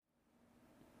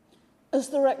As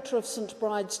the rector of St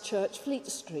Bride's Church, Fleet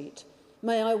Street,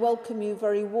 may I welcome you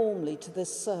very warmly to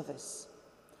this service.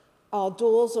 Our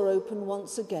doors are open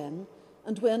once again,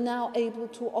 and we're now able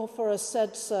to offer a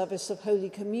said service of Holy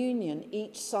Communion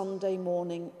each Sunday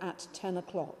morning at 10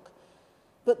 o'clock.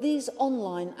 But these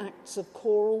online acts of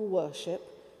choral worship,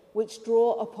 which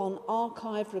draw upon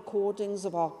archived recordings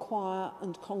of our choir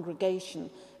and congregation,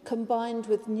 combined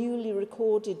with newly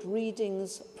recorded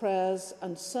readings, prayers,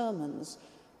 and sermons,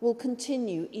 will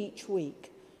continue each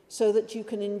week so that you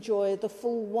can enjoy the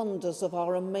full wonders of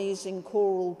our amazing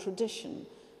choral tradition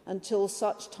until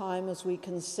such time as we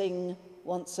can sing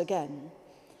once again.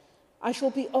 I shall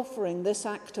be offering this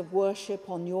act of worship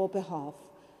on your behalf,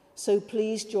 so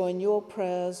please join your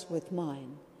prayers with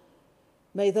mine.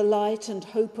 May the light and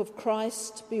hope of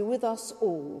Christ be with us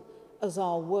all as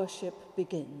our worship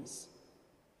begins.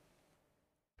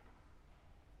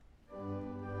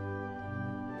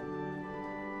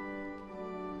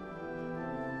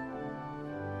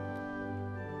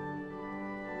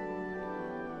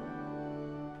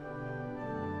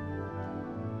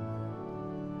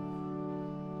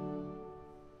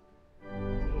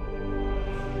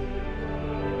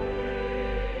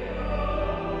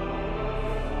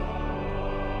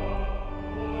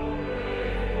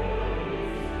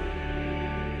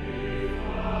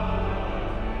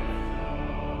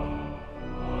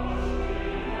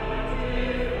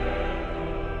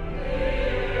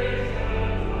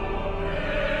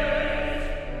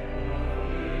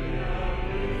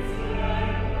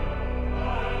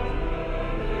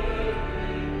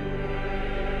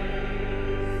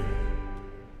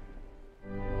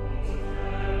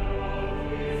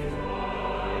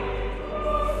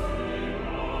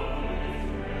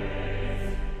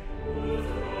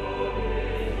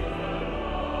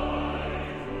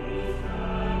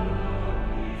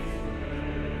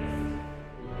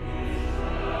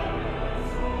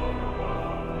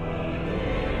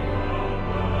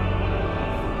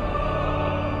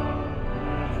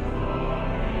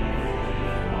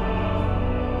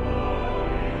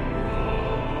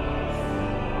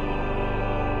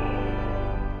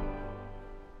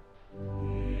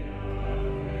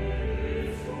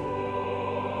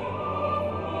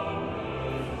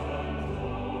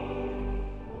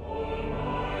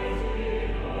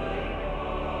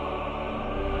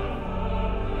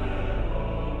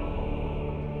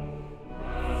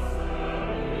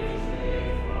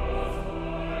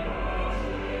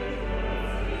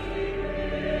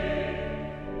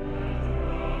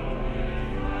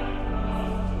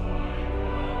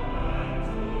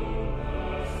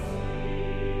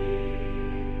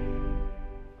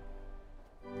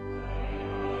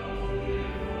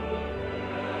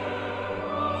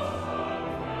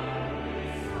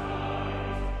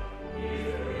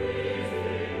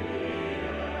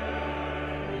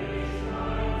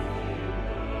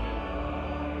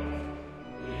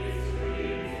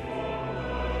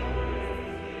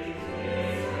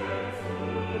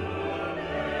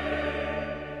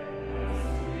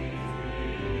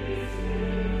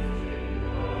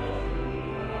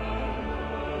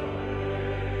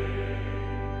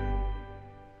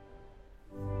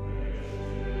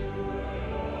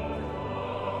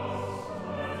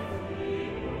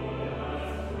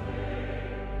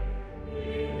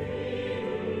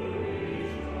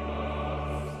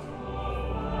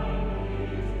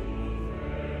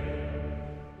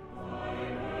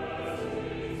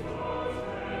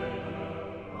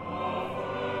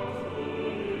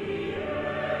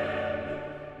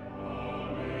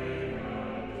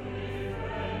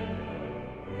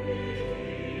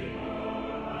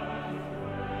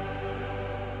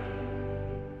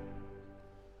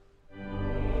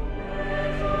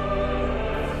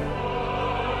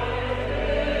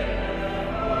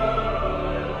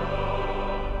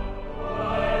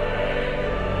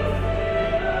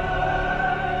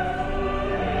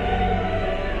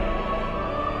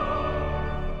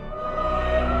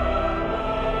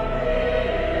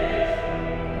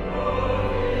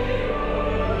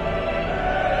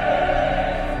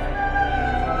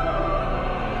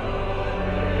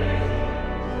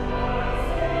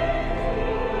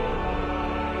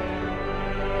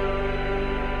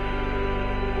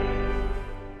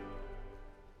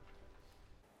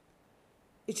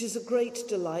 It is a great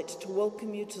delight to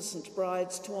welcome you to St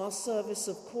Bride's to our service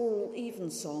of choral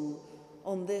evensong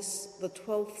on this, the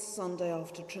 12th Sunday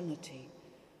after Trinity.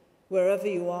 Wherever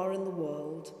you are in the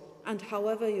world, and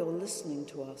however you're listening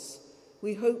to us,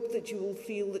 we hope that you will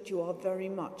feel that you are very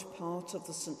much part of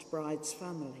the St Bride's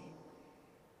family.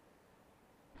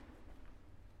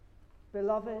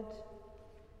 Beloved,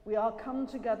 we are come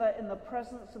together in the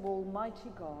presence of Almighty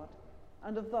God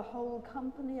and of the whole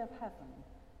company of heaven,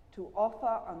 to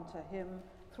offer unto him,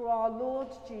 through our Lord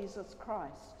Jesus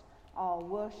Christ, our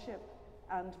worship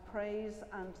and praise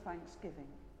and thanksgiving,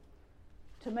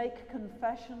 to make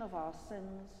confession of our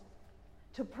sins,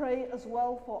 to pray as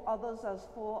well for others as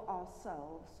for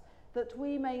ourselves, that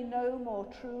we may know more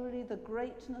truly the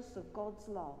greatness of God's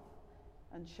love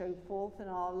and show forth in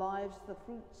our lives the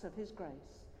fruits of his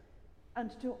grace,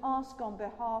 and to ask on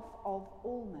behalf of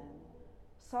all men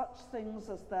such things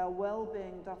as their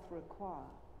well-being doth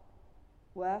require.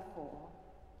 Wherefore,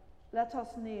 let us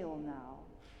kneel now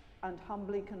and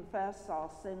humbly confess our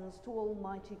sins to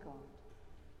Almighty God.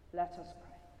 Let us pray.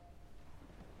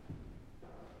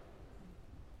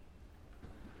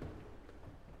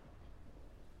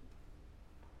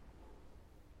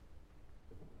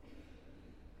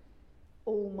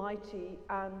 Almighty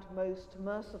and most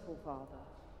merciful Father,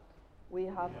 we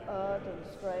have erred and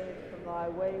strayed from thy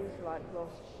ways like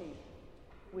lost sheep.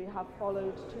 We have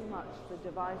followed too much the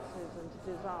devices and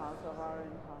desires of our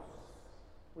own hearts.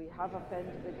 We have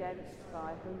offended against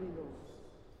thy holy laws.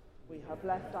 We have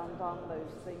left undone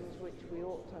those things which we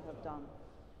ought to have done,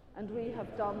 and we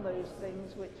have done those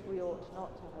things which we ought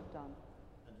not to have done,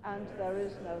 and there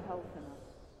is no help in us.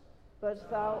 But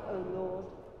thou, O Lord,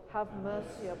 have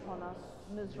mercy upon us,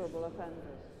 miserable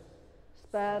offenders.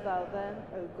 Spare thou them,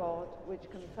 O God,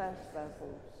 which confess their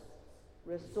faults.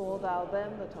 Restore thou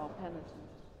them that are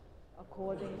penitent,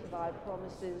 according to thy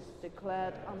promises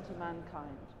declared unto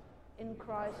mankind, in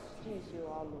Christ Jesus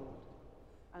our Lord.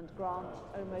 And grant,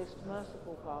 O most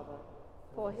merciful Father,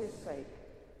 for his sake,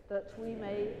 that we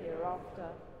may hereafter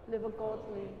live a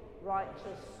godly,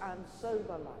 righteous, and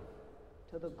sober life,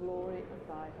 to the glory of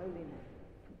thy holy name.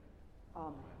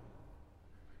 Amen.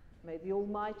 May the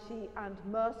Almighty and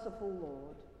merciful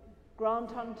Lord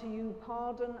grant unto you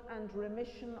pardon and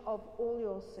remission of all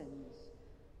your sins,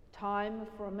 time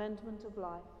for amendment of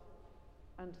life,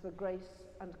 and the grace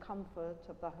and comfort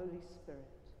of the Holy Spirit.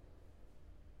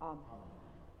 Amen.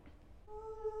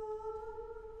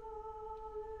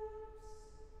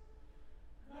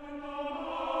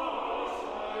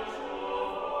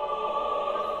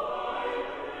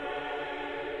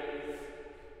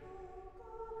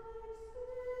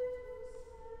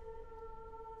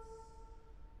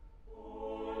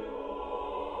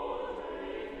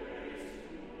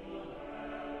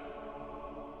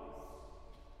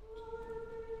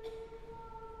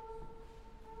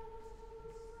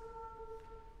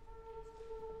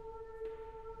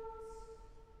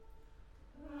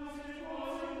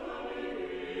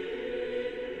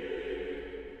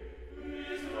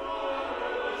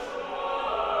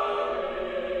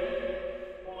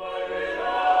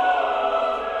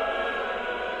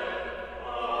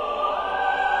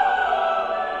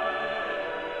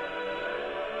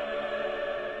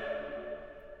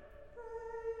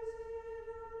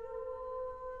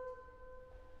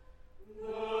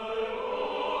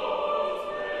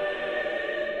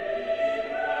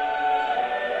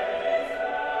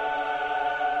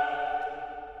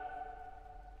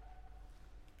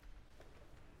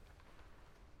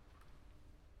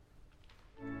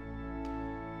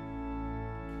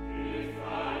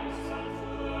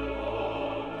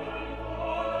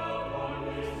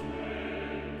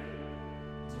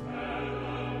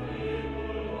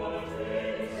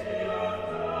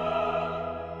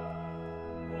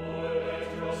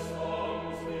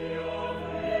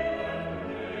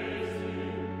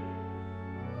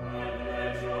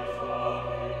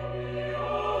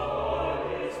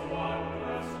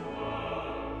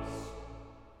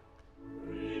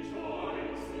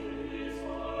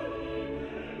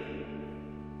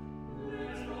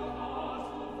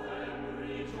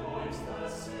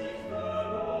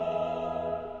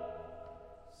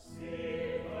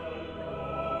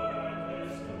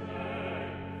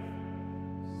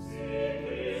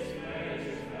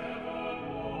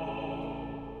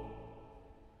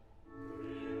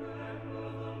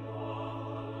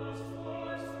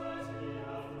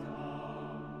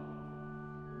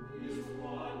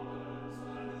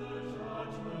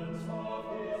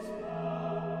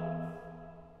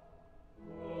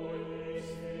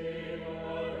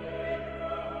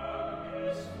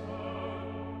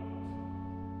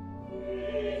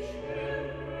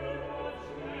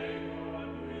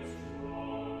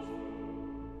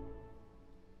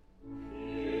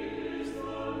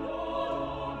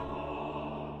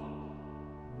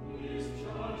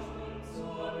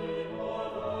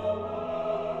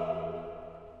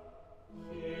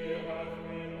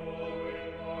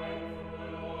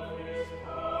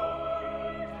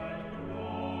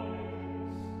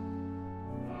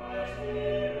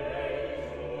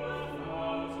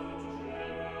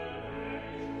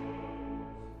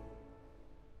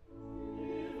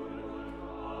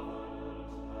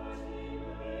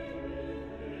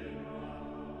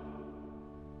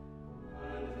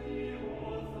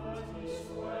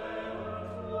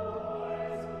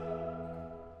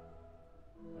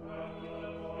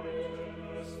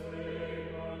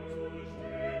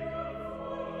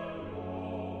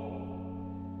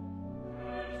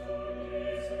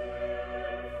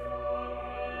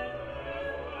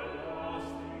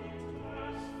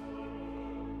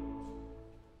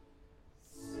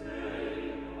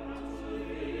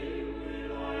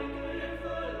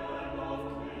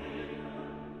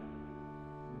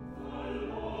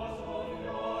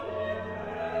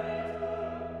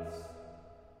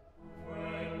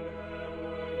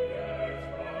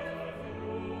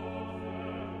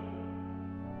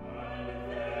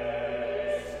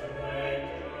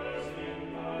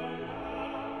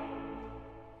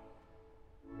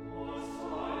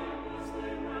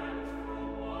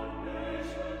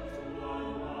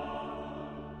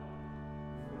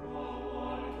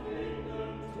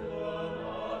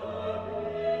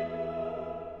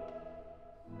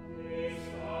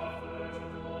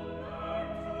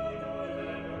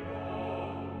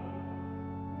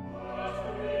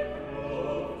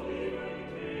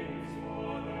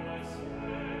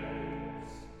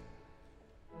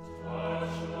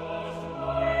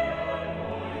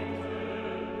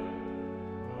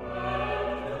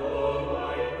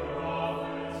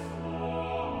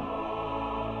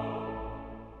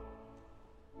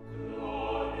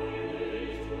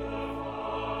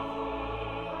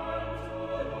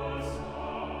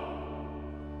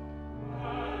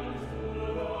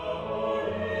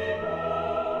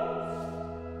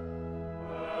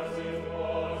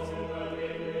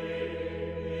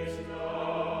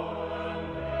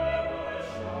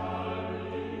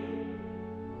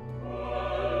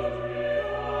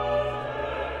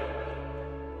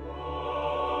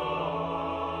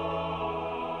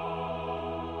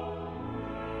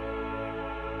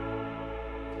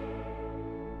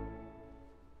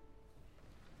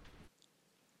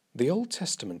 The Old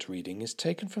Testament reading is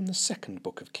taken from the second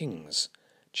book of Kings,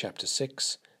 chapter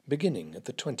 6, beginning at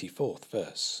the 24th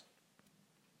verse.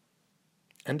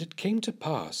 And it came to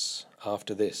pass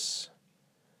after this,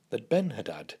 that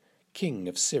Benhadad, king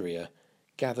of Syria,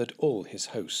 gathered all his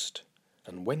host,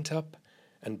 and went up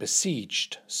and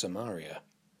besieged Samaria.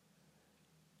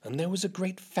 And there was a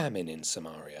great famine in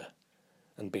Samaria,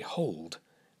 and behold,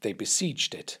 they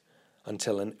besieged it,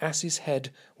 until an ass's head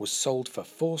was sold for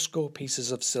 80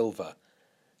 pieces of silver,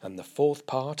 and the 4th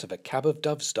part of a cab of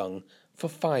dove's dung for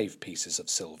 5 pieces of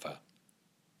silver.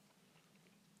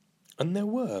 And there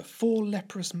were 4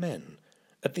 leprous men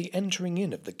at the entering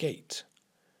in of the gate,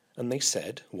 and they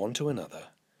said one to another,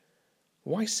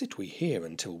 Why sit we here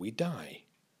until we die?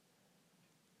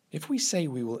 If we say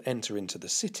we will enter into the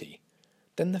city,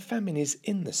 then the famine is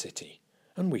in the city,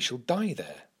 and we shall die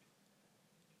there.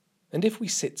 And if we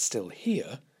sit still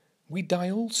here, we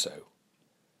die also.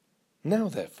 Now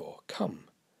therefore come,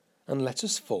 and let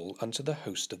us fall unto the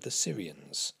host of the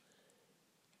Syrians.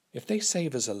 If they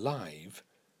save us alive,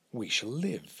 we shall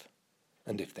live,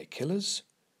 and if they kill us,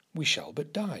 we shall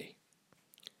but die.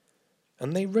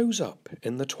 And they rose up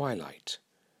in the twilight,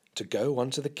 to go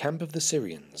unto the camp of the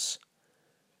Syrians.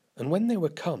 And when they were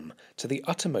come to the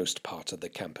uttermost part of the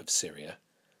camp of Syria,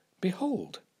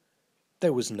 behold,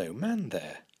 there was no man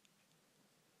there.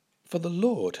 For the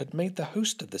Lord had made the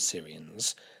host of the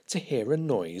Syrians to hear a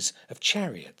noise of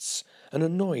chariots and a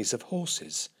noise of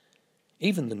horses,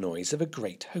 even the noise of a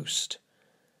great host.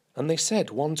 And they said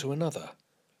one to another,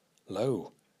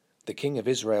 Lo, the king of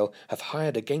Israel hath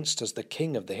hired against us the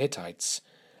king of the Hittites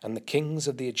and the kings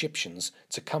of the Egyptians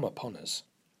to come upon us.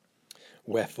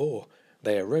 Wherefore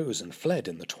they arose and fled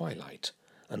in the twilight,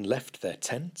 and left their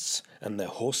tents, and their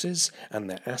horses, and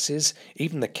their asses,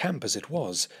 even the camp as it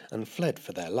was, and fled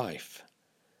for their life.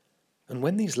 And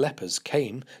when these lepers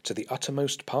came to the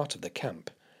uttermost part of the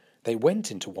camp, they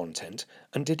went into one tent,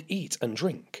 and did eat and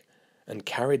drink, and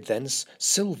carried thence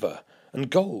silver, and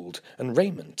gold, and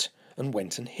raiment, and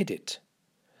went and hid it.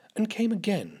 And came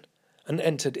again, and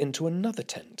entered into another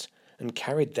tent, and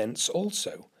carried thence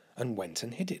also, and went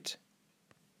and hid it.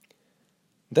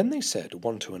 Then they said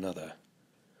one to another,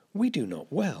 We do not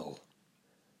well.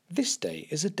 This day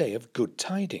is a day of good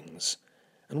tidings,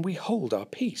 and we hold our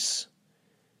peace.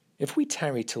 If we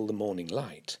tarry till the morning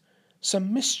light,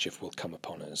 some mischief will come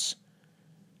upon us.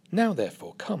 Now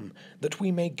therefore come, that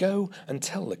we may go and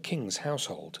tell the king's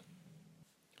household.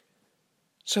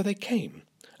 So they came,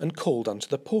 and called unto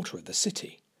the porter of the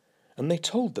city, and they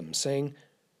told them, saying,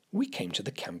 We came to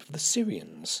the camp of the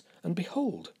Syrians, and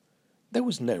behold, there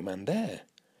was no man there,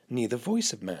 neither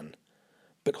voice of man,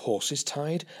 but horses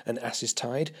tied, and asses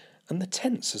tied, and the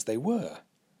tents as they were.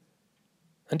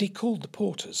 And he called the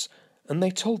porters, and they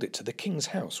told it to the king's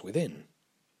house within.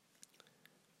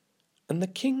 And the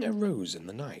king arose in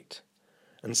the night,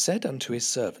 and said unto his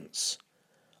servants,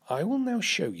 I will now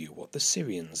show you what the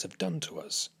Syrians have done to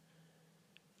us.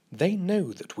 They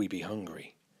know that we be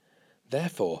hungry.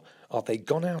 Therefore are they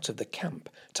gone out of the camp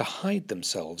to hide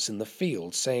themselves in the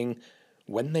field, saying,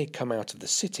 When they come out of the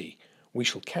city, we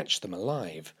shall catch them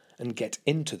alive, and get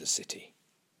into the city.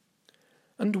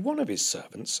 And one of his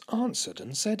servants answered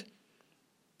and said,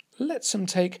 Let some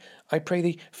take, I pray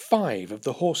thee, 5 of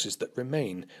the horses that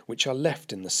remain, which are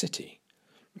left in the city.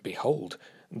 Behold,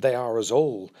 they are as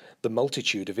all the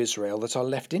multitude of Israel that are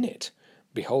left in it.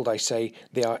 Behold, I say,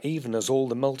 they are even as all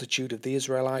the multitude of the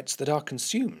Israelites that are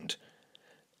consumed.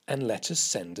 And let us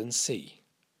send and see.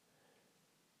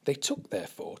 They took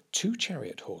therefore 2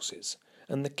 chariot horses,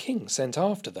 and the king sent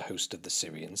after the host of the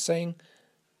Syrians, saying,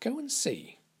 Go and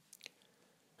see.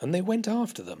 And they went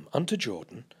after them unto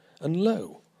Jordan, and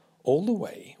lo, all the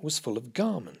way was full of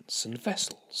garments and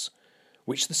vessels,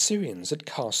 which the Syrians had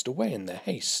cast away in their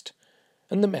haste.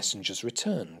 And the messengers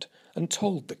returned, and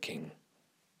told the king.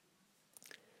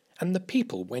 And the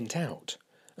people went out,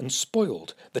 and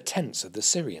spoiled the tents of the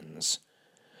Syrians.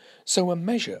 So a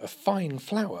measure of fine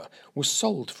flour was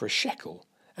sold for a shekel,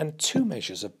 and 2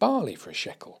 measures of barley for a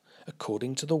shekel,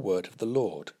 according to the word of the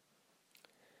Lord.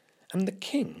 And the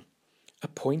king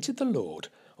appointed the Lord,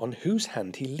 on whose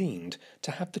hand he leaned,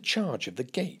 to have the charge of the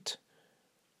gate.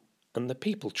 And the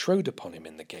people trode upon him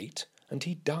in the gate, and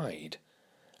he died,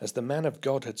 as the man of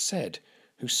God had said,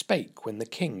 who spake when the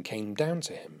king came down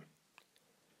to him.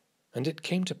 And it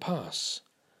came to pass,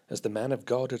 as the man of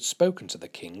God had spoken to the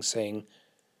king, saying,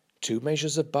 2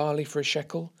 measures of barley for a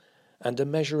shekel, and a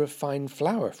measure of fine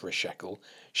flour for a shekel,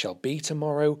 shall be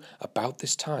tomorrow about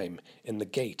this time in the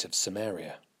gate of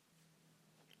Samaria.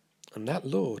 And that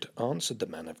Lord answered the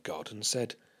man of God, and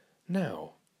said,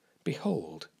 Now,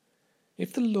 behold,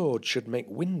 if the Lord should make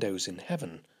windows in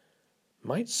heaven,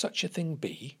 Might such a thing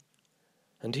be?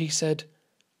 And he said,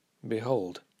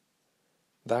 Behold,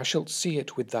 thou shalt see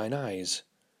it with thine eyes,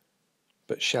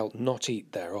 but shalt not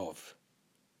eat thereof.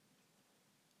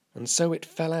 And so it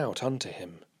fell out unto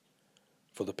him,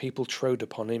 for the people trode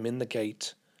upon him in the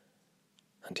gate,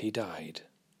 and he died.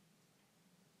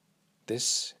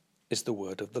 This is the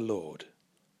word of the Lord.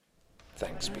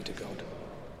 Thanks be to God.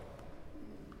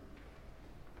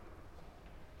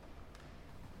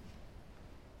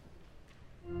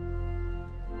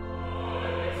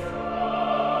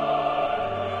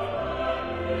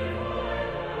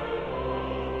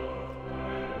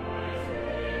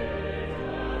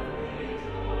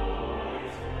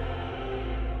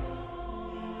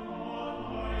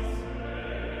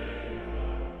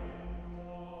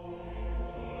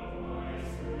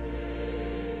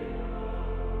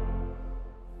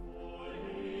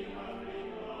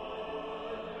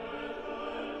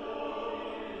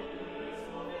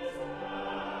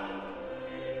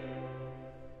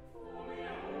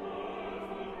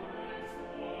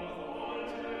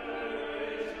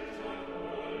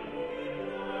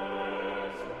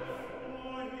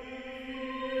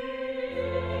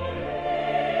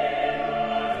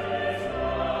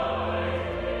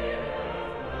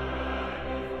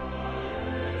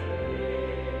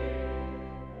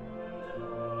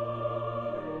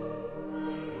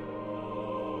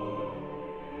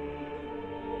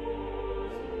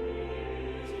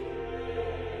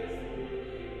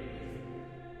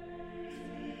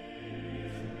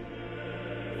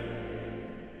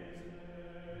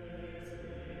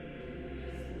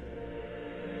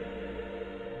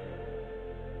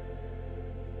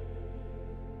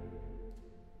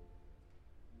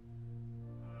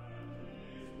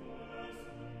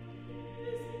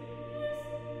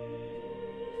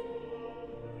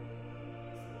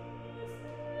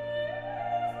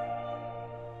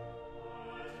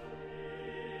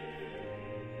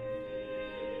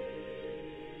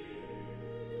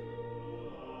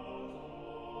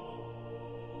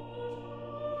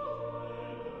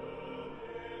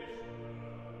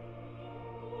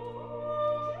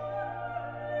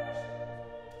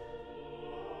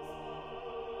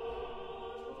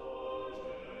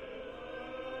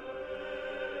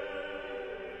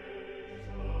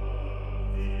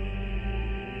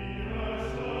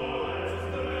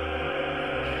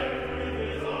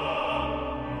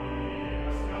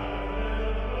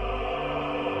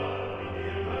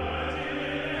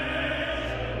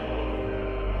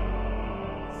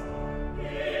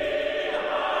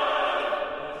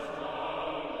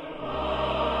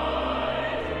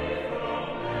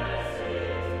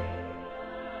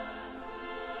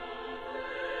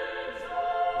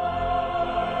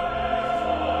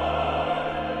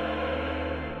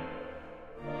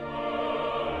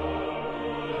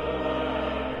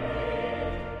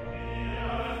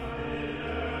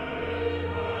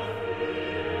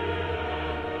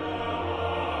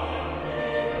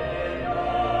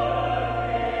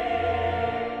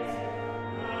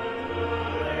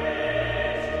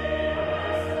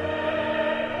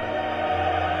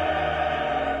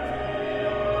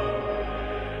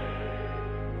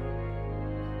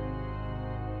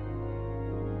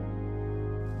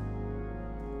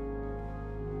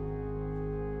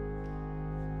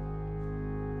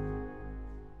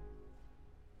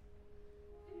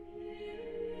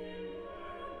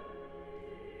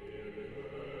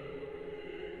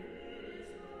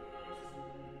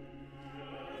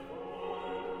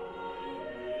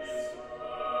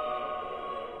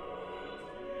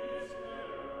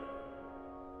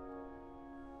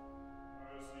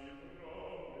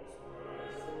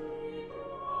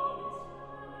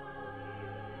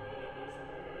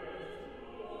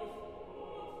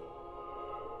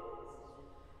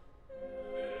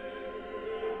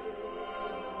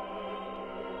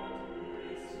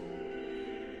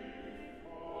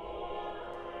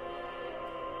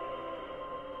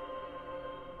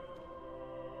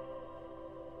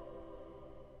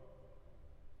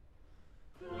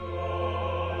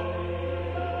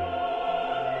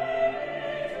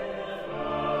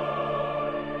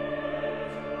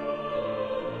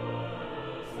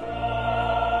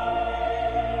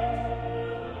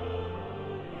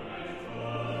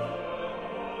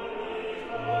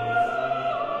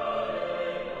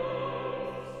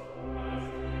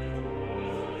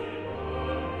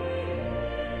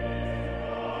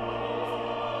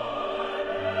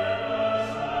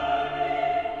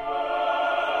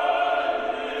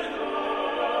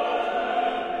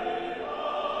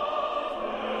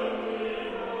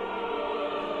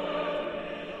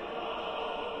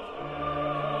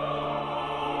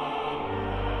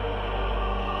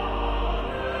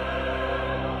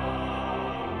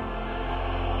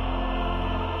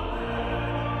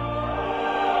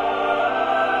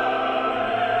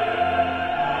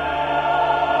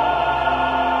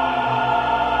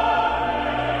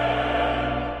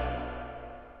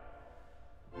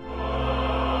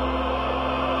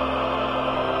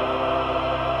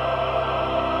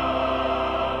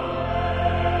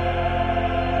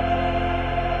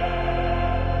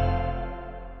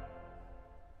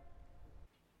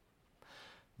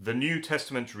 New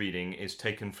Testament reading is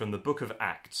taken from the book of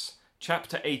Acts,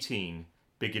 chapter 18,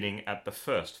 beginning at the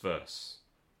first verse.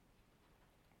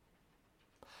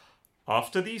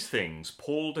 After these things,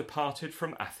 Paul departed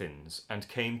from Athens and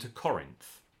came to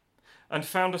Corinth, and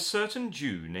found a certain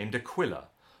Jew named Aquila,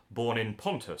 born in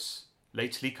Pontus,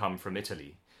 lately come from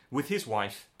Italy, with his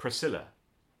wife Priscilla,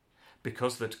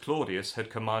 because that Claudius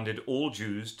had commanded all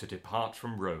Jews to depart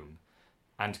from Rome,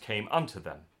 and came unto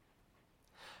them.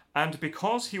 And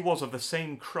because he was of the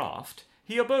same craft,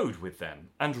 he abode with them,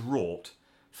 and wrought,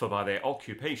 for by their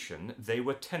occupation they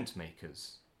were tent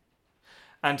makers.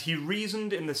 And he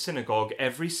reasoned in the synagogue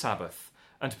every Sabbath,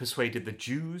 and persuaded the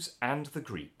Jews and the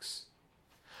Greeks.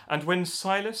 And when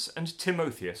Silas and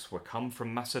Timotheus were come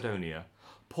from Macedonia,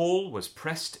 Paul was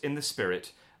pressed in the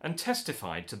Spirit, and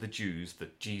testified to the Jews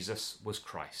that Jesus was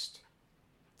Christ.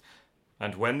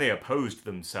 And when they opposed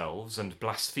themselves and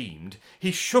blasphemed,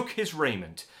 he shook his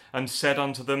raiment, and said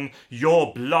unto them,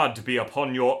 Your blood be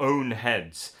upon your own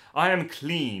heads. I am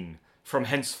clean. From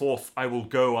henceforth I will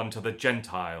go unto the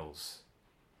Gentiles.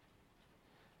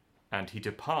 And he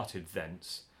departed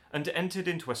thence, and entered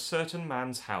into a certain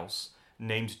man's house,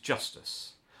 named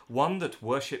Justus, one that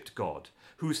worshipped God,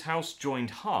 whose house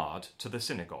joined hard to the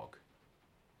synagogue.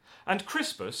 And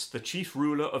Crispus, the chief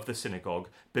ruler of the synagogue,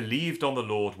 believed on the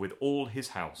Lord with all his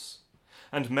house.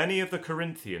 And many of the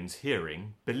Corinthians,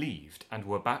 hearing, believed and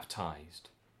were baptized.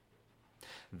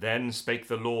 Then spake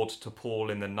the Lord to Paul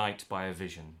in the night by a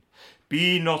vision,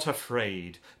 Be not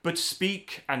afraid, but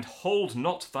speak, and hold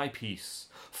not thy peace.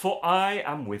 For I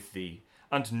am with thee,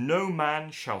 and no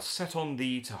man shall set on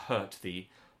thee to hurt thee,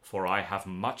 for I have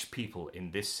much people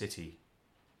in this city.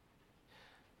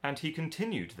 And he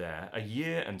continued there 1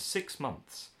 year and 6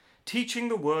 months, teaching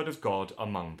the word of God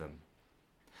among them.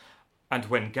 And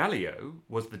when Gallio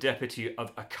was the deputy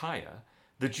of Achaia,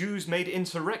 the Jews made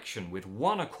insurrection with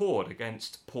one accord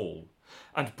against Paul,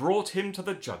 and brought him to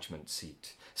the judgment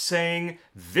seat, saying,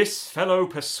 This fellow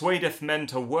persuadeth men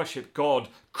to worship God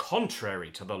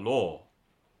contrary to the law.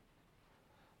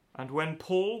 And when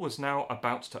Paul was now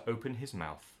about to open his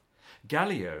mouth,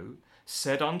 Gallio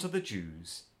said unto the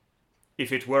Jews,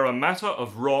 If it were a matter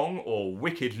of wrong or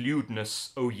wicked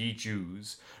lewdness, O ye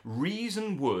Jews,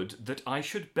 reason would that I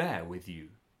should bear with you.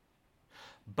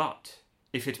 But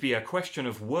if it be a question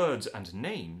of words and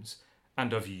names,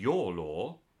 and of your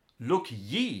law, look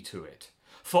ye to it,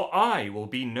 for I will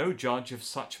be no judge of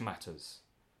such matters.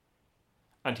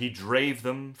 And he drave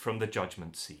them from the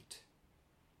judgment seat.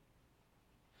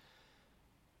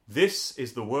 This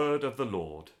is the word of the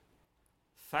Lord.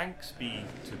 Thanks be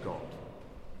to God.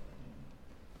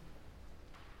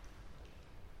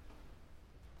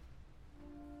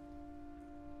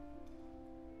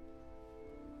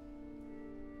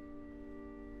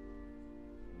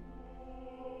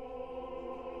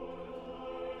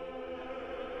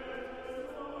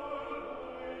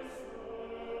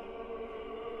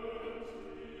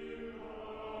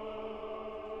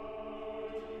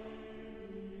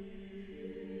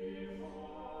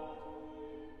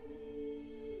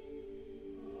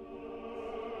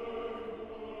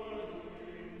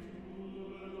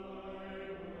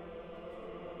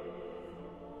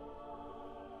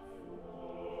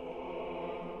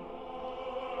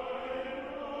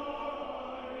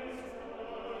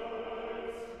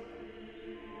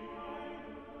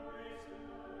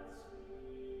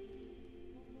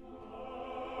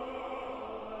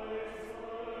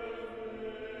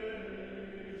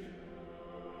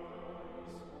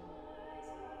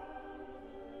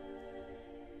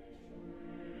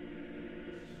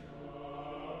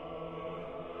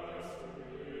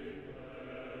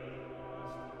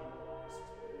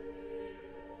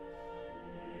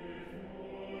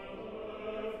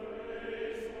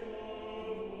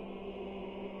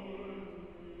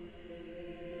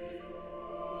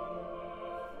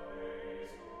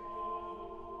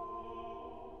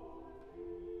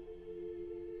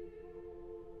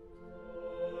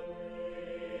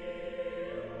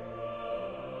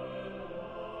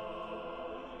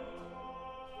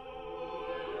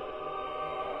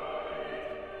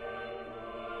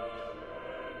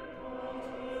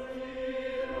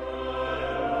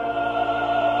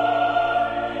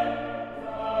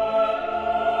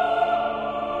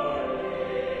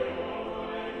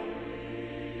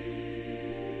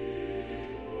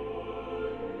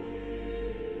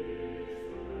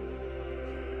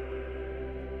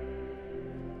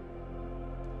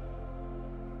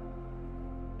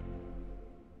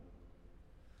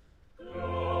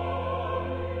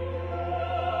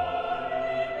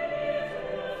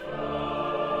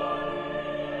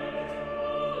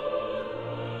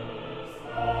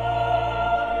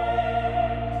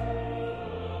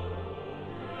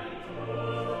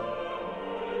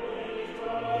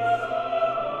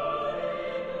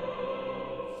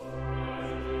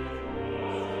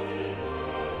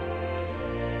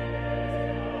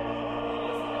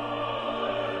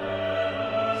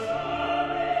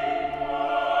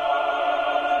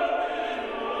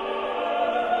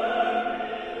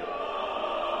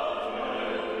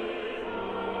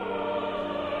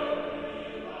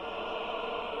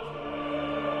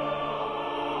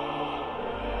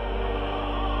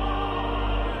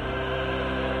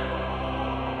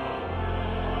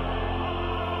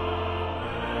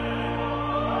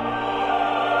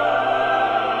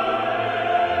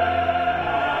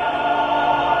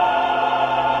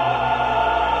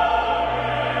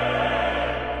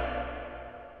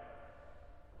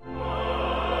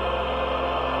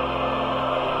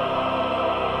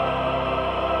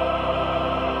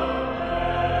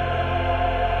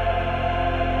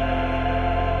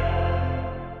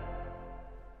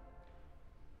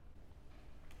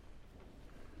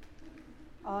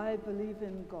 believe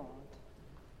in God,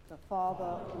 the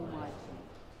Father Almighty,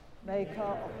 maker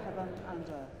of heaven and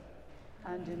earth,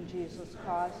 and in Jesus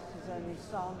Christ, his only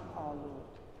Son, our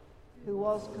Lord, who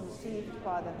was conceived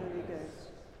by the Holy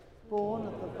Ghost, born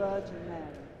of the Virgin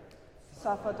Mary,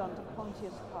 suffered under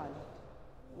Pontius Pilate,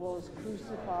 was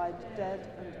crucified, dead,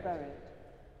 and buried.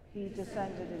 He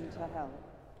descended into hell.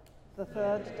 The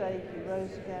third day he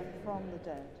rose again from the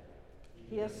dead.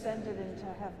 He ascended into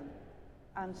heaven,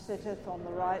 and sitteth on the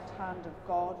right hand of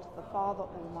God, the Father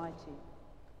Almighty.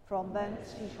 From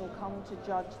thence he shall come to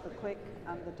judge the quick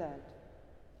and the dead.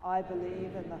 I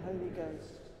believe in the Holy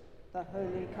Ghost, the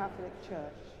Holy Catholic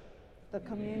Church, the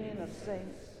communion of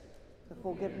saints, the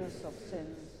forgiveness of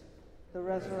sins, the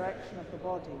resurrection of the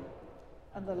body,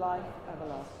 and the life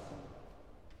everlasting.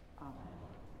 Amen.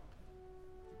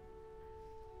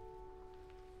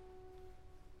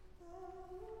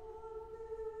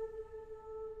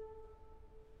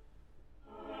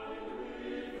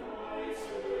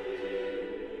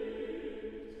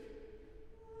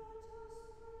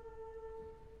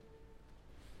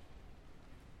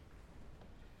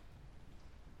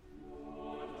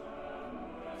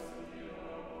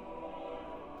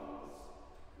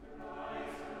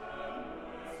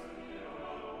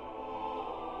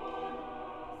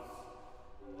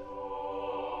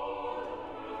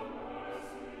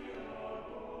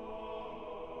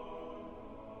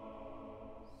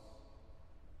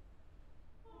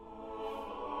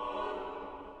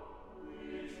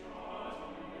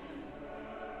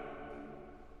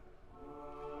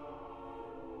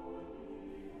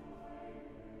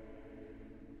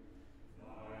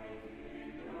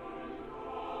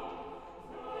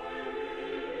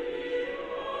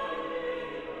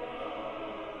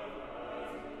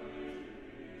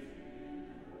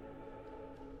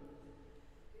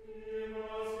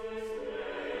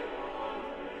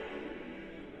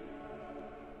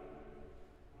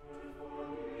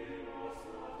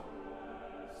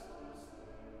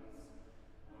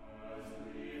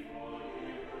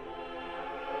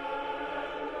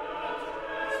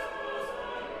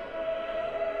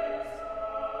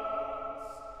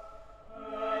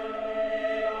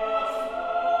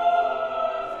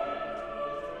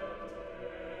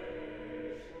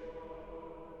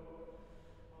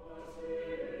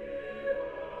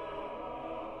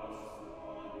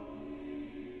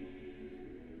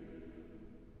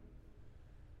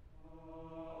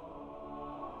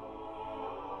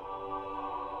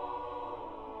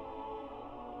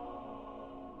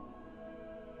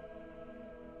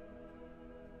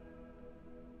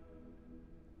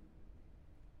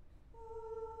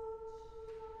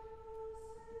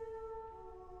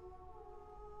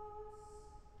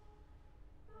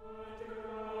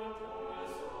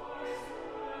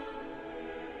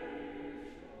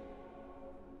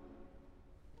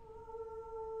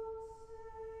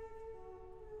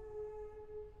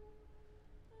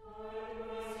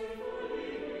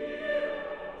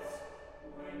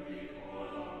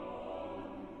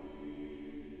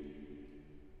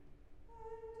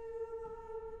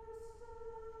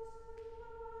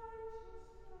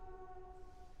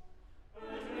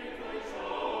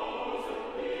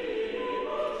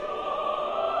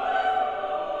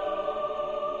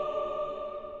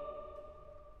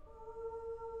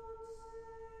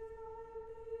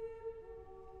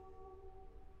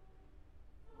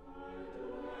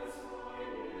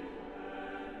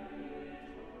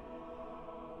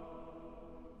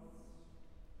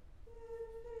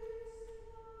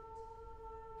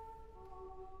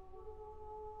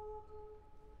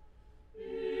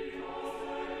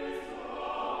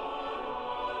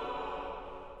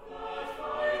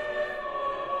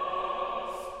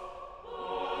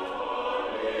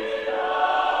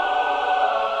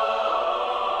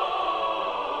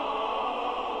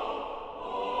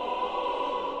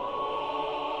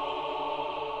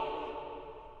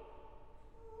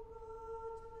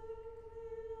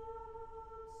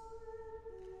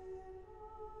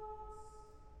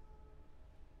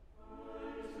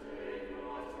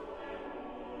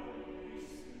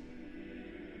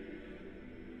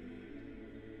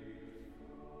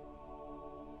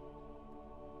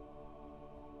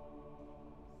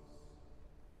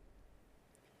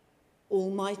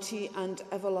 Almighty and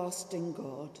everlasting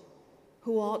God,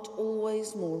 who art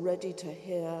always more ready to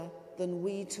hear than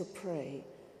we to pray,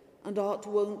 and art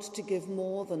wont to give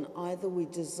more than either we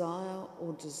desire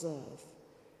or deserve,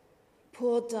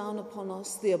 pour down upon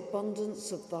us the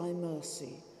abundance of thy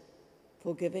mercy,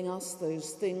 forgiving us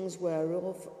those things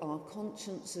whereof our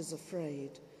conscience is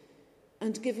afraid,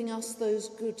 and giving us those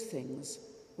good things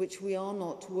which we are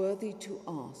not worthy to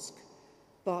ask,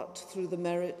 but through the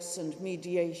merits and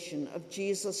mediation of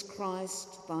Jesus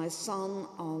Christ, thy Son,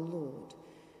 our Lord,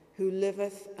 who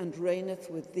liveth and reigneth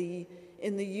with thee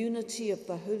in the unity of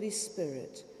the Holy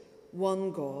Spirit,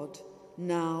 one God,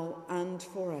 now and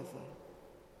forever.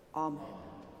 Amen.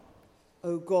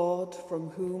 O God, from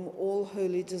whom all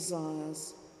holy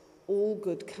desires, all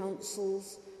good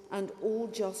counsels, and all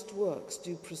just works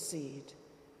do proceed,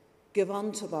 give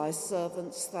unto thy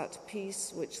servants that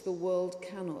peace which the world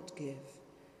cannot give,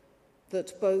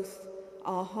 that both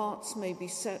our hearts may be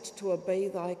set to obey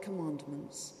thy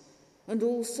commandments, and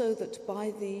also that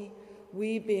by thee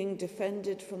we, being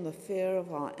defended from the fear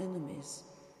of our enemies,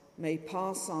 may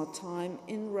pass our time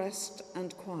in rest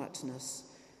and quietness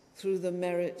through the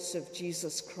merits of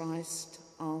Jesus Christ,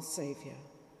 our Saviour.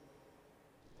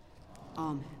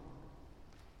 Amen.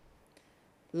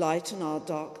 Lighten our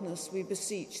darkness, we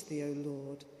beseech thee, O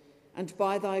Lord, and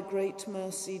by thy great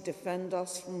mercy defend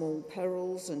us from all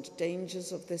perils and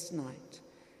dangers of this night,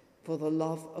 for the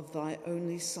love of thy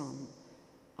only Son,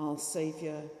 our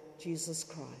Saviour, Jesus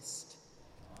Christ.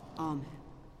 Amen.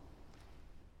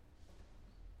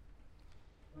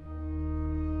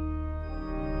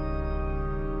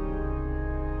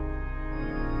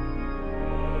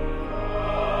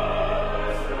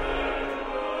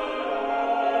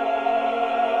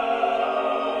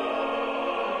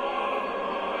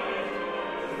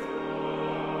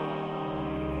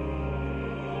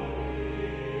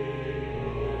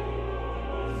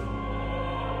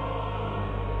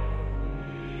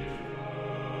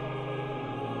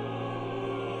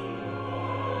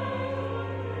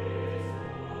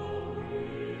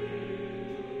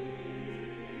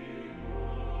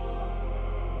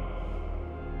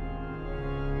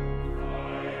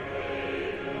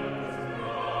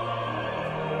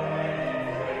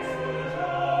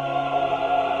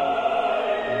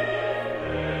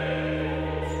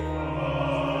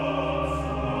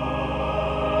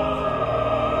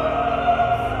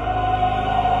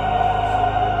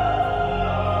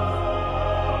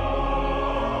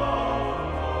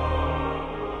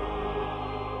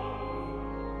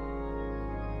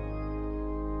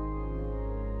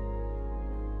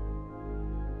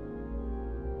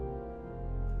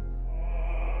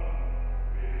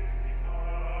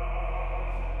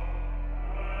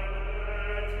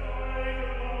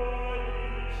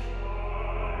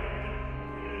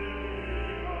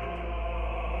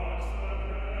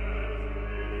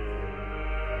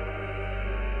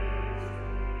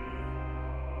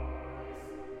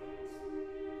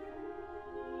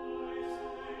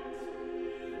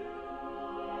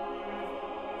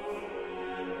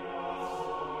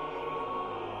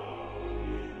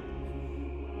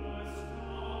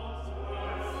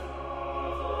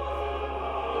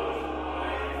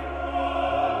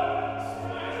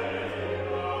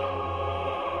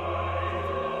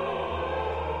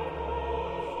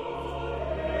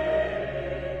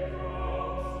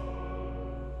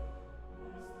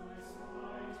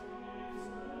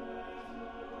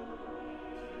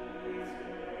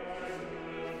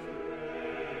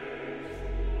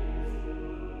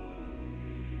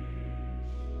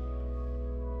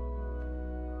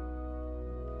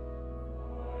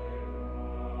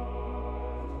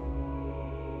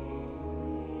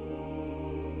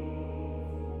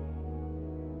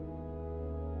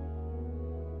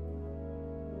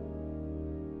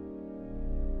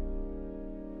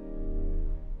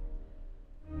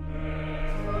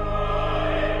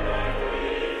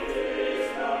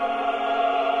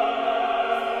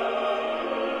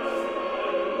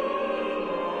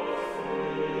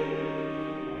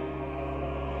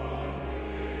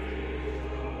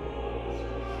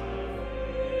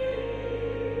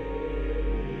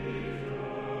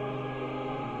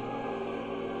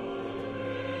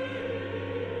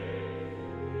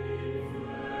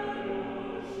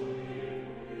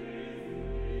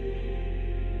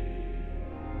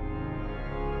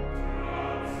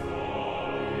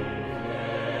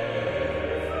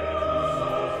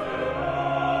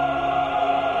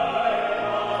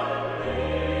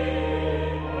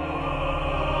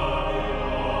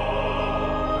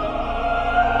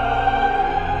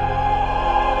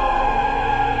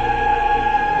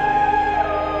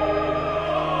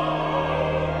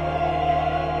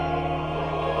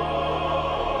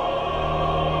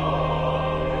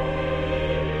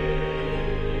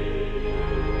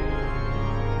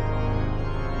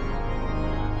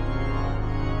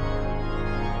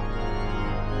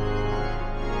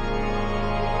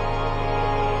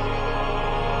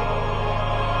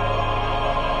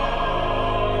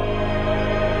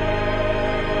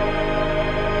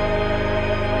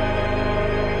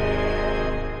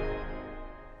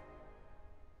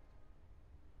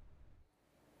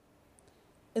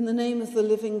 the name of the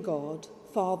living God,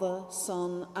 Father,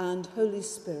 Son, and Holy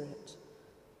Spirit.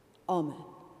 Amen.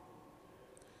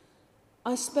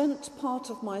 I spent part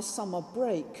of my summer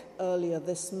break earlier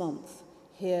this month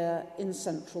here in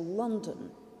central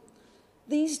London.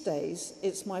 These days,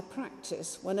 it's my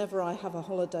practice, whenever I have a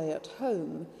holiday at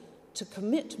home, to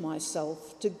commit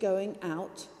myself to going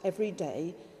out every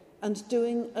day and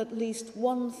doing at least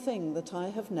one thing that I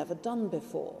have never done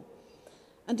before.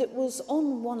 And it was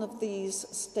on one of these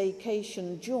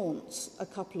staycation jaunts a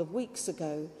couple of weeks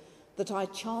ago that I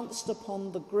chanced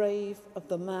upon the grave of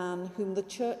the man whom the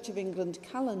Church of England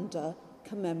calendar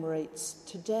commemorates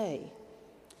today.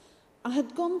 I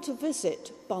had gone to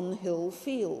visit Bunhill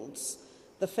Fields,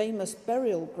 the famous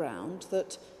burial ground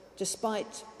that,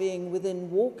 despite being within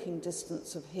walking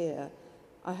distance of here,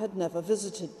 I had never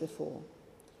visited before.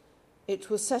 It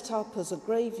was set up as a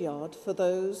graveyard for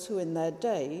those who in their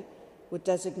day were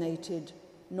designated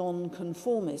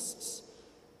non-conformists,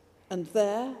 and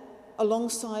there,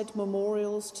 alongside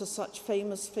memorials to such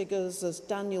famous figures as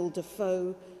Daniel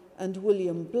Defoe and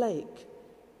William Blake,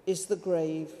 is the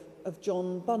grave of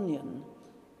John Bunyan,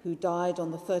 who died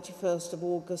on the 31st of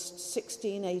August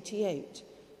 1688,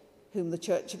 whom the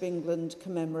Church of England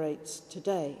commemorates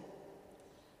today.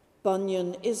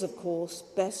 Bunyan is, of course,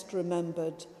 best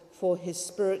remembered for his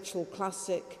spiritual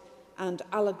classic and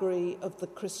allegory of the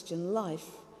Christian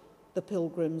life, The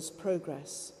Pilgrim's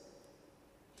Progress.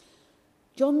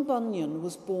 John Bunyan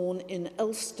was born in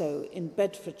Elstow in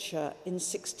Bedfordshire in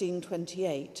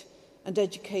 1628 and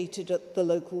educated at the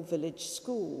local village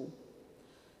school.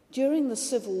 During the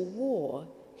Civil War,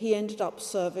 he ended up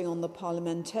serving on the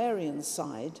parliamentarian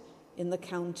side in the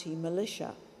county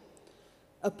militia.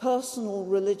 A personal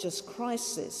religious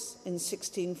crisis in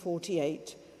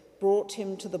 1648 brought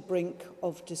him to the brink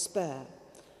of despair,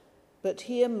 but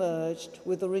he emerged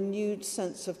with a renewed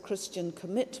sense of Christian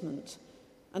commitment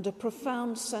and a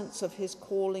profound sense of his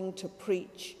calling to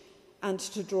preach and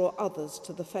to draw others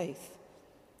to the faith.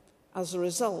 As a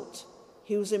result,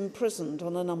 he was imprisoned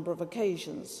on a number of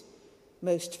occasions,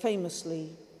 most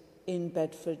famously in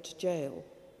Bedford jail.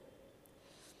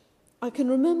 I can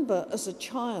remember as a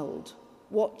child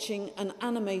watching an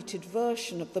animated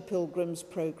version of The Pilgrim's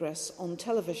Progress on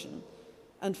television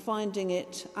and finding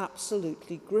it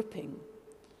absolutely gripping,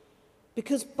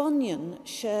 because Bunyan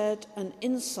shared an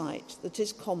insight that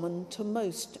is common to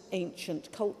most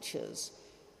ancient cultures,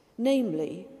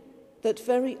 namely that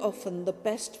very often the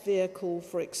best vehicle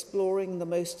for exploring the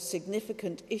most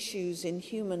significant issues in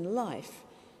human life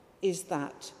is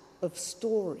that of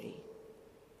story.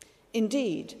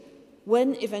 Indeed,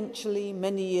 when eventually,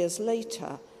 many years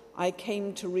later, I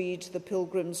came to read The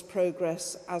Pilgrim's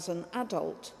Progress as an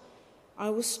adult, I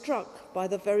was struck by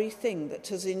the very thing that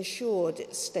has ensured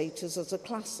its status as a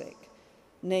classic,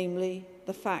 namely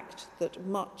the fact that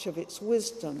much of its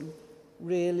wisdom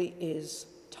really is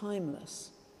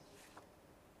timeless.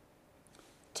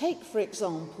 Take, for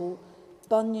example,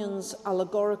 Bunyan's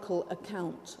allegorical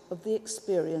account of the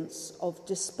experience of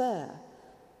despair,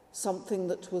 something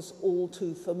that was all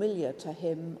too familiar to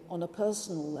him on a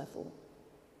personal level.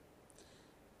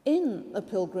 In The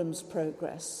Pilgrim's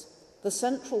Progress, the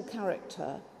central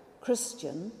character,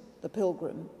 Christian, the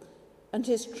pilgrim, and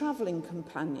his travelling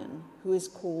companion, who is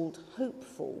called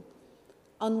Hopeful,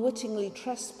 unwittingly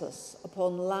trespass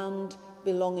upon land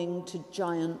belonging to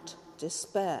giant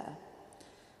Despair.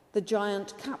 The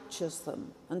giant captures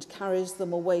them and carries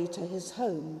them away to his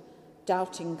home,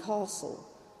 Doubting Castle,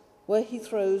 where he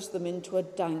throws them into a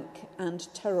dank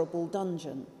and terrible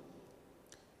dungeon.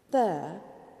 There,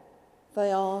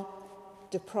 they are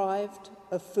deprived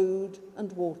of food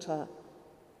and water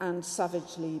and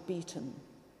savagely beaten.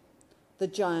 The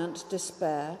giant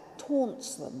Despair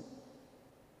taunts them.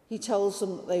 He tells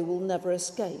them that they will never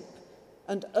escape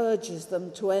and urges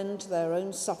them to end their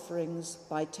own sufferings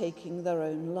by taking their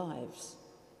own lives.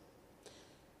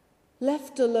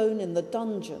 Left alone in the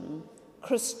dungeon,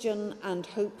 Christian and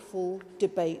Hopeful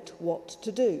debate what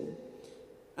to do,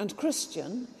 and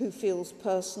Christian, who feels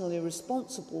personally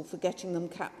responsible for getting them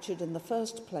captured in the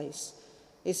first place,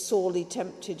 is sorely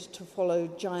tempted to follow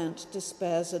giant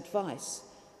Despair's advice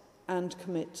and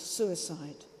commit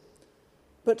suicide.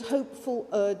 But Hopeful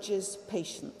urges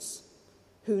patience.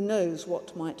 Who knows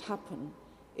what might happen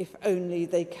if only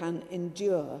they can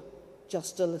endure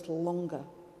just a little longer.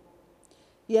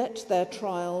 Yet their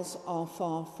trials are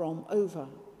far from over.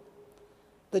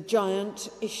 The giant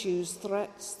issues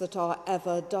threats that are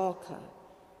ever darker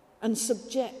and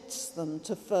subjects them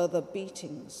to further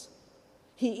beatings.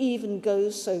 He even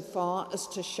goes so far as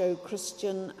to show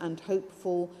Christian and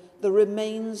Hopeful the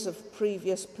remains of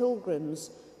previous pilgrims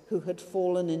who had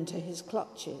fallen into his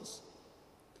clutches.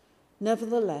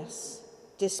 Nevertheless,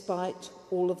 despite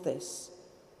all of this,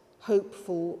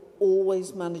 Hopeful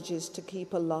always manages to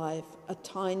keep alive a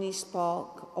tiny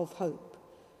spark of hope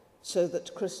so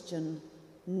that Christian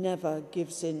never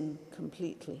gives in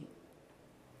completely.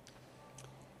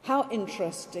 How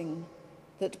interesting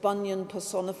that Bunyan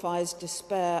personifies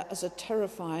despair as a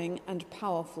terrifying and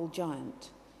powerful giant.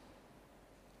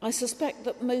 I suspect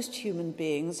that most human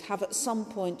beings have at some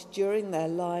point during their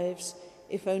lives,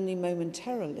 if only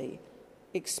momentarily,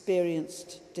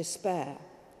 experienced despair,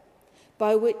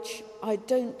 by which I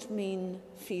don't mean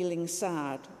feeling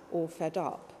sad or fed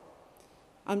up.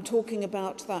 I'm talking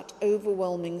about that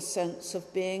overwhelming sense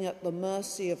of being at the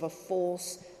mercy of a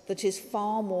force that is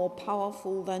far more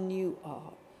powerful than you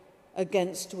are,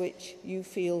 against which you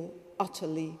feel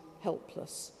utterly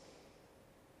helpless.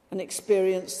 An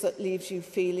experience that leaves you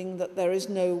feeling that there is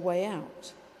no way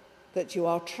out, that you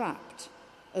are trapped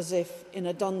as if in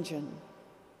a dungeon.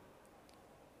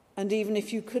 And even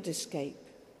if you could escape,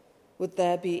 would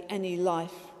there be any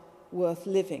life worth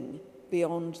living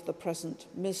beyond the present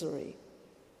misery?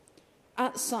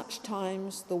 At such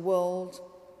times, the world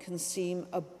can seem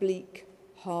a bleak,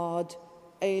 hard,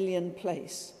 alien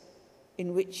place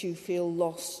in which you feel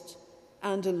lost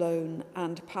and alone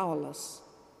and powerless.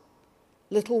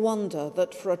 Little wonder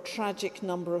that for a tragic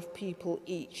number of people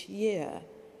each year,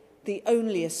 the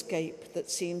only escape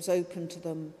that seems open to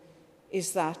them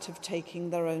is that of taking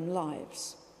their own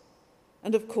lives.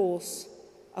 And of course,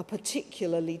 a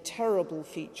particularly terrible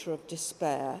feature of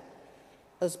despair,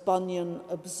 as Bunyan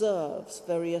observes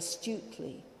very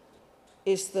astutely,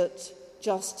 is that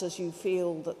just as you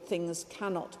feel that things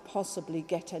cannot possibly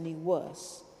get any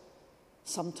worse,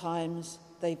 sometimes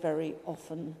they very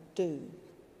often do.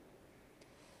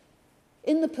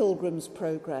 In the Pilgrim's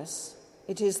Progress,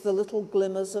 it is the little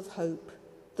glimmers of hope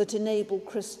that enable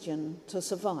Christian to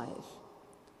survive.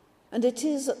 And it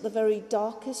is at the very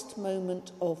darkest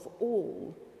moment of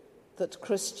all that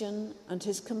Christian and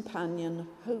his companion,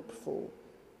 Hopeful,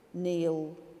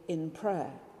 kneel in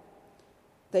prayer.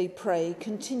 They pray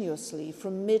continuously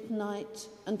from midnight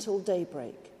until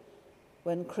daybreak,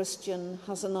 when Christian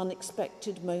has an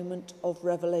unexpected moment of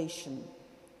revelation.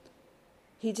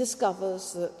 He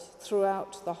discovers that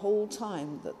throughout the whole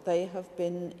time that they have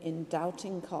been in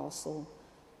Doubting Castle,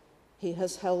 he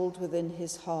has held within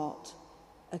his heart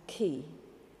a key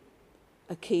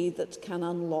that can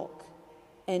unlock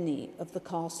any of the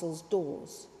castle's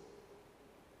doors.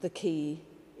 The key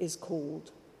is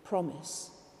called promise.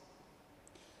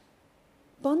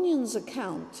 Bunyan's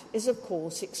account is, of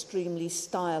course, extremely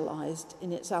stylized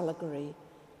in its allegory,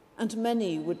 and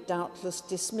many would doubtless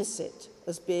dismiss it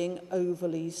as being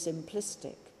overly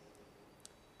simplistic.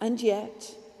 And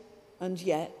yet,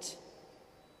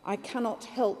 I cannot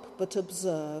help but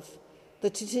observe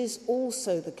that it is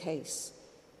also the case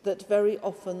that very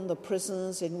often the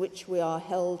prisons in which we are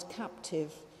held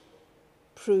captive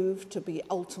prove to be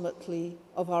ultimately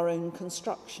of our own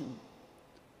construction.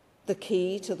 The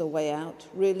key to the way out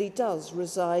really does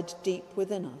reside deep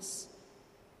within us.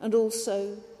 And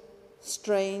also,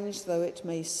 strange though it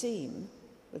may seem,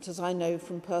 but as I know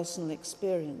from personal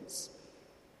experience,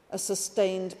 a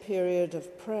sustained period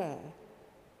of prayer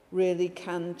really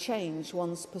can change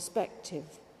one's perspective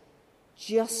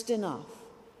just enough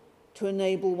to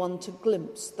enable one to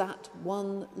glimpse that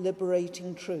one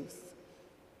liberating truth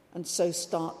and so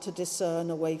start to discern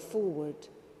a way forward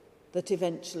that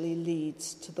eventually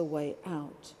leads to the way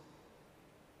out.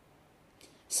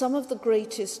 Some of the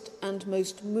greatest and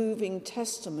most moving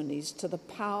testimonies to the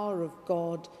power of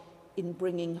God in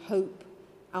bringing hope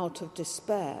out of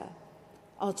despair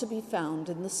are to be found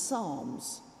in the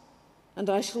Psalms, and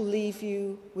I shall leave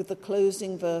you with the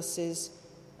closing verses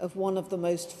of one of the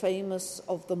most famous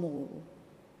of them all,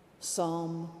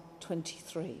 Psalm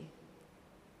 23.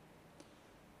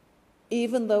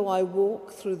 Even though I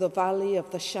walk through the valley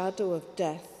of the shadow of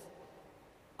death,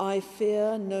 I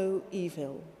fear no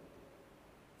evil,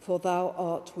 for thou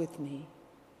art with me.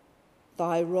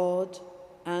 Thy rod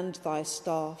and thy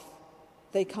staff,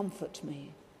 they comfort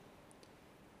me.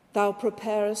 Thou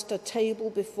preparest a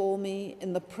table before me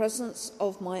in the presence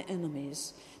of my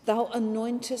enemies. Thou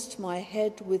anointest my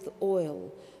head with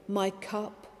oil, my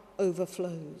cup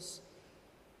overflows.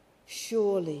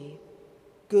 Surely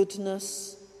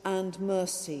goodness and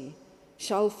mercy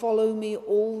shall follow me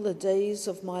all the days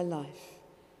of my life,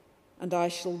 and I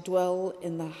shall dwell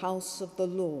in the house of the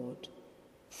Lord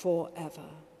forever.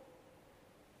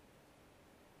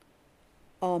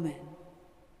 Amen.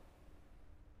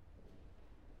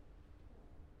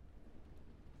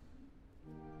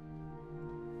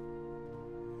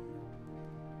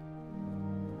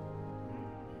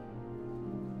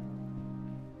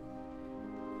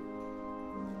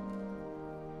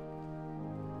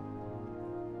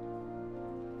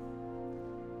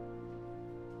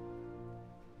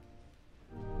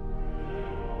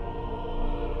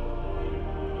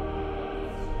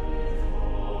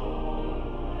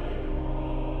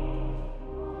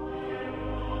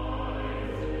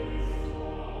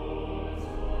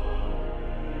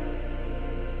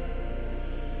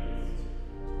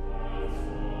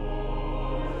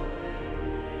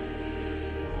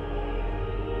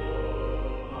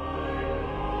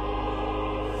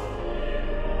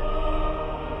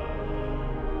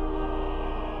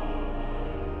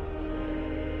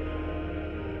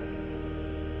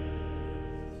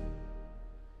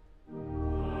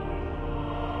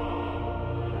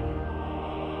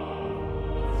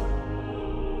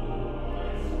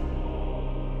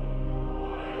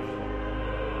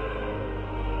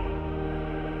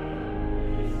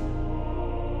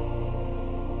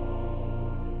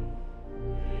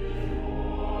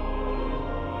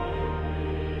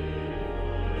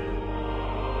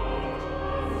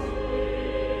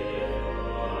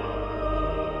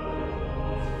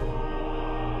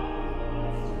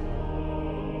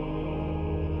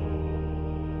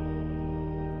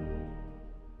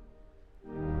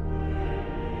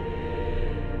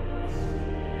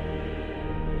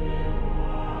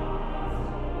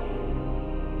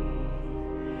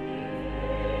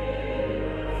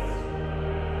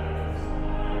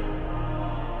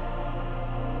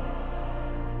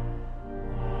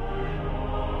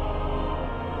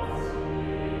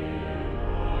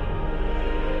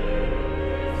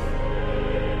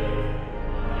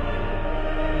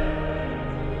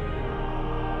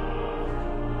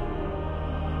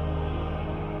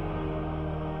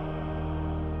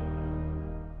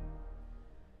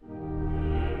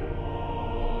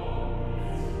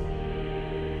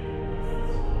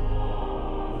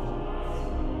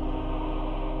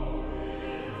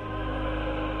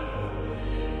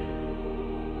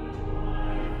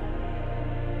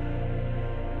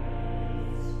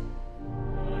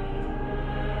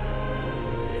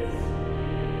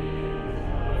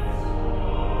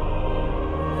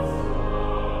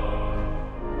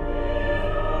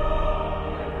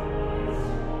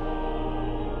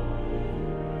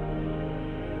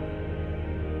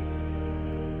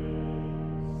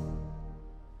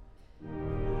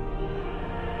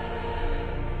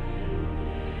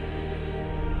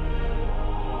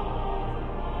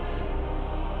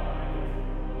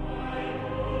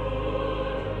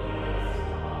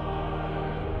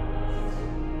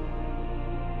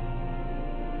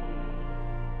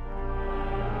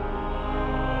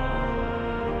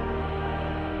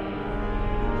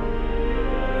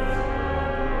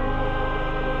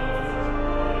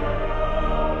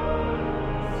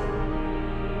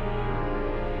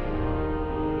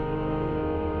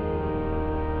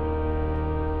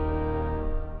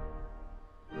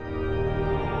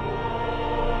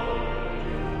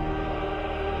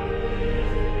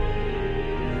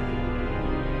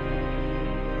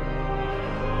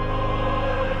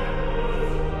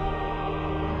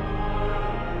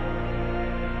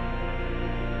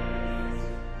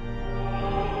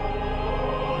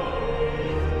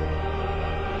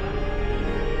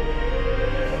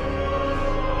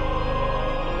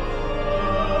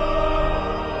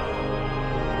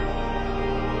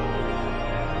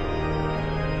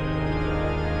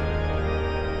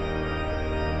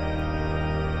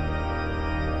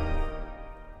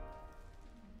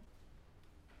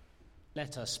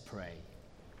 Let us pray.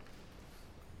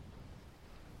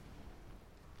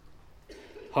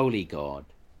 Holy God,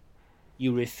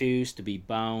 you refuse to be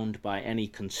bound by any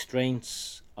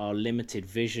constraints our limited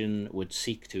vision would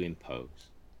seek to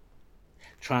impose.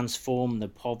 Transform the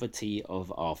poverty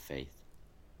of our faith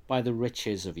by the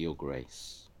riches of your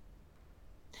grace.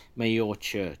 May your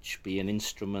church be an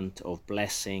instrument of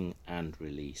blessing and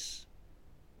release.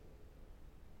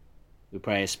 We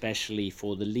pray especially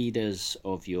for the leaders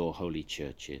of your holy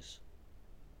churches,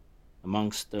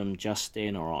 amongst them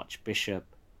Justin, our Archbishop,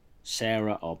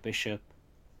 Sarah, our Bishop,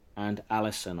 and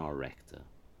Alison, our Rector.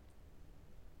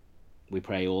 We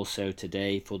pray also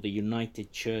today for the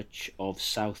United Church of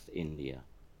South India,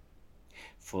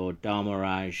 for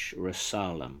Dharmaraj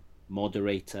Rasalam,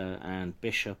 Moderator and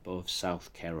Bishop of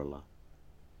South Kerala,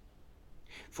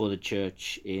 for the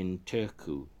Church in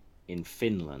Turku in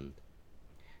Finland,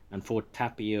 and for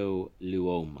Tapio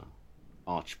Luoma,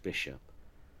 Archbishop.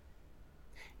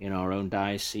 In our own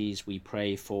diocese, we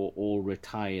pray for all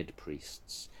retired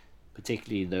priests,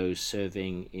 particularly those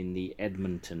serving in the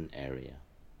Edmonton area.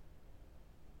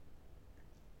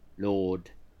 Lord,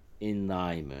 in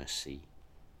thy mercy,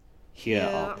 hear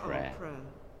our prayer.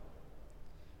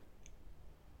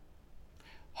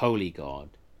 Holy God,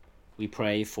 we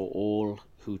pray for all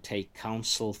who take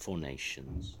counsel for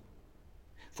nations,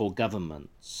 for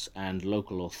governments and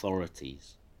local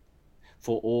authorities,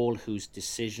 for all whose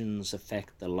decisions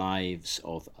affect the lives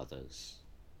of others.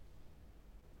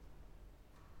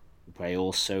 We pray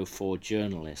also for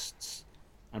journalists,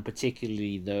 and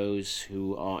particularly those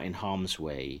who are in harm's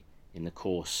way in the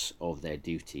course of their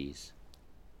duties.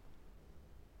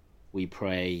 We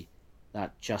pray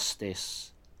that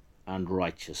justice and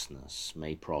righteousness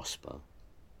may prosper.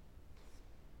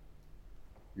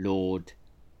 Lord,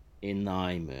 in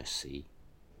thy mercy,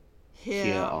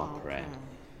 hear our prayer.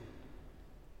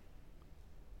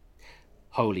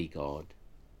 Holy God,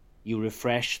 you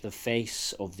refresh the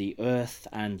face of the earth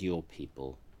and your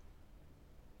people.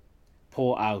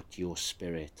 Pour out your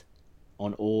Spirit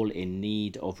on all in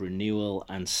need of renewal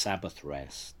and Sabbath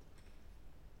rest.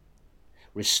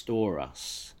 Restore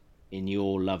us in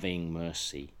your loving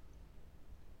mercy.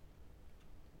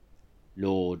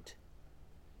 Lord,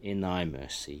 in thy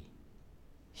mercy,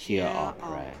 hear our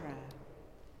prayer.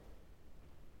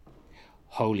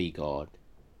 Holy God,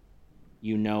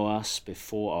 you know us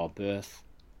before our birth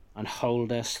and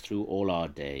hold us through all our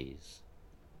days.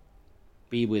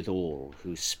 Be with all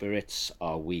whose spirits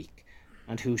are weak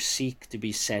and who seek to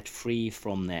be set free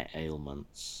from their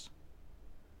ailments.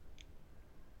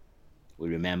 We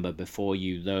remember before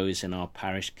you those in our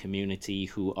parish community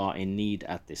who are in need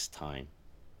at this time.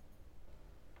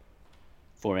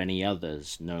 For any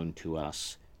others known to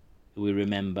us, who we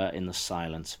remember in the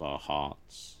silence of our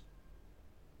hearts.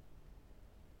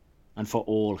 And for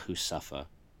all who suffer,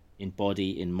 in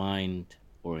body, in mind,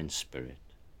 or in spirit.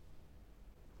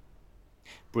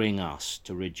 Bring us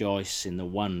to rejoice in the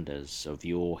wonders of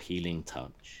your healing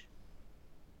touch.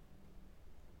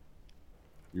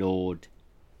 Lord,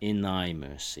 in thy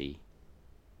mercy,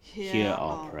 hear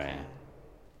our prayer.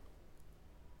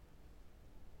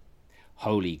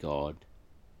 Holy God,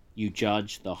 you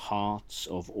judge the hearts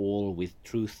of all with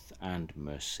truth and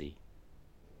mercy.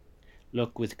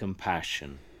 Look with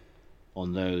compassion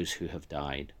on those who have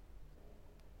died.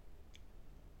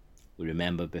 We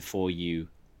remember before you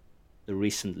the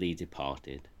recently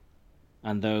departed,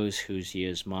 and those whose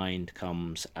year's mind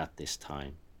comes at this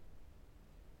time.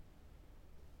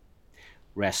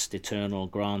 Rest eternal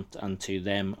grant unto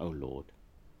them, O Lord,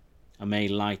 and may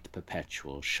light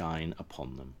perpetual shine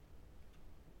upon them.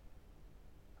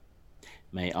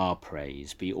 May our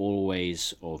praise be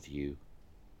always of you,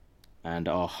 and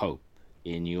our hope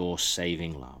in your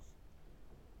saving love.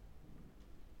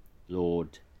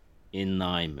 Lord, in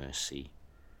thy mercy,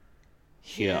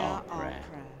 hear our prayer.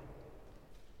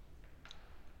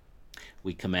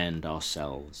 We commend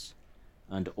ourselves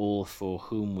and all for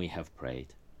whom we have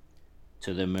prayed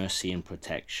to the mercy and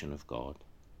protection of God.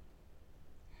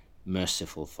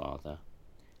 Merciful Father,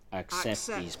 accept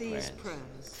these prayers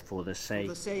for the sake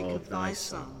of thy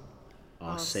Son,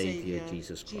 our Saviour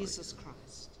Jesus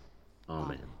Christ.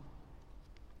 Amen.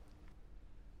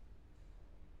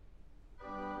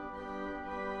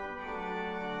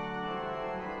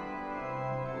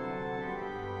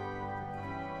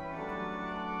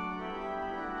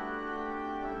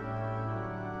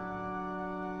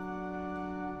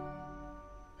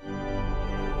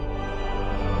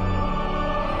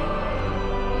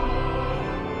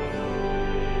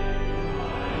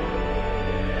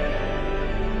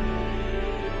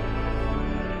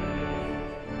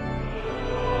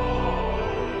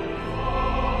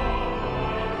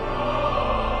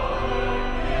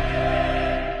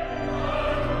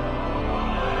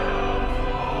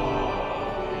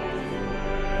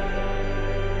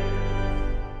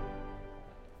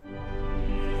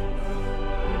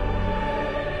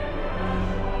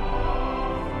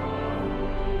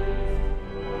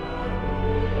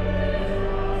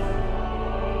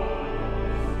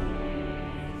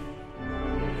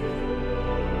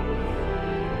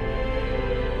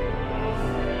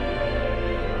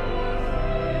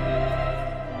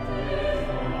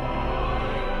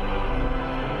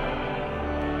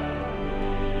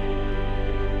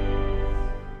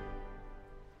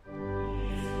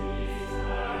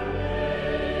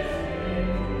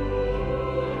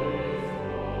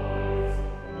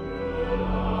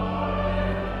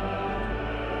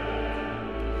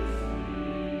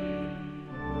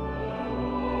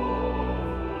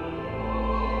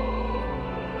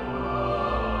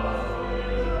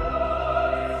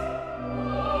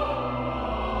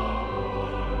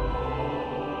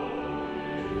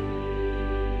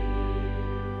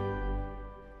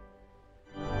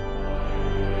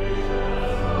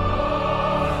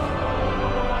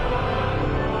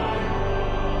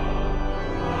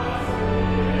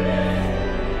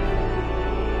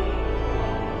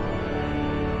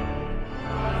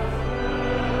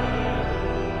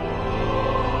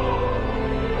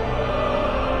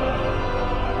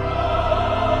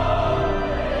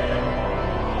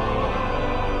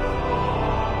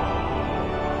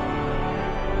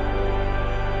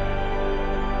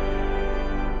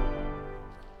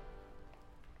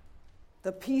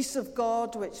 The peace of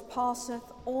God, which passeth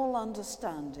all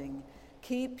understanding,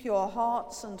 keep your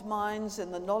hearts and minds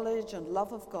in the knowledge and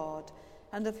love of God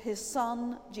and of his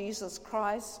Son, Jesus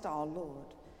Christ our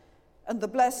Lord. And the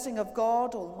blessing of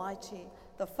God Almighty,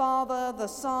 the Father, the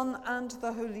Son, and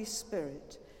the Holy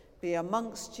Spirit be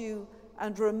amongst you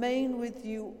and remain with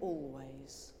you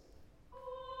always.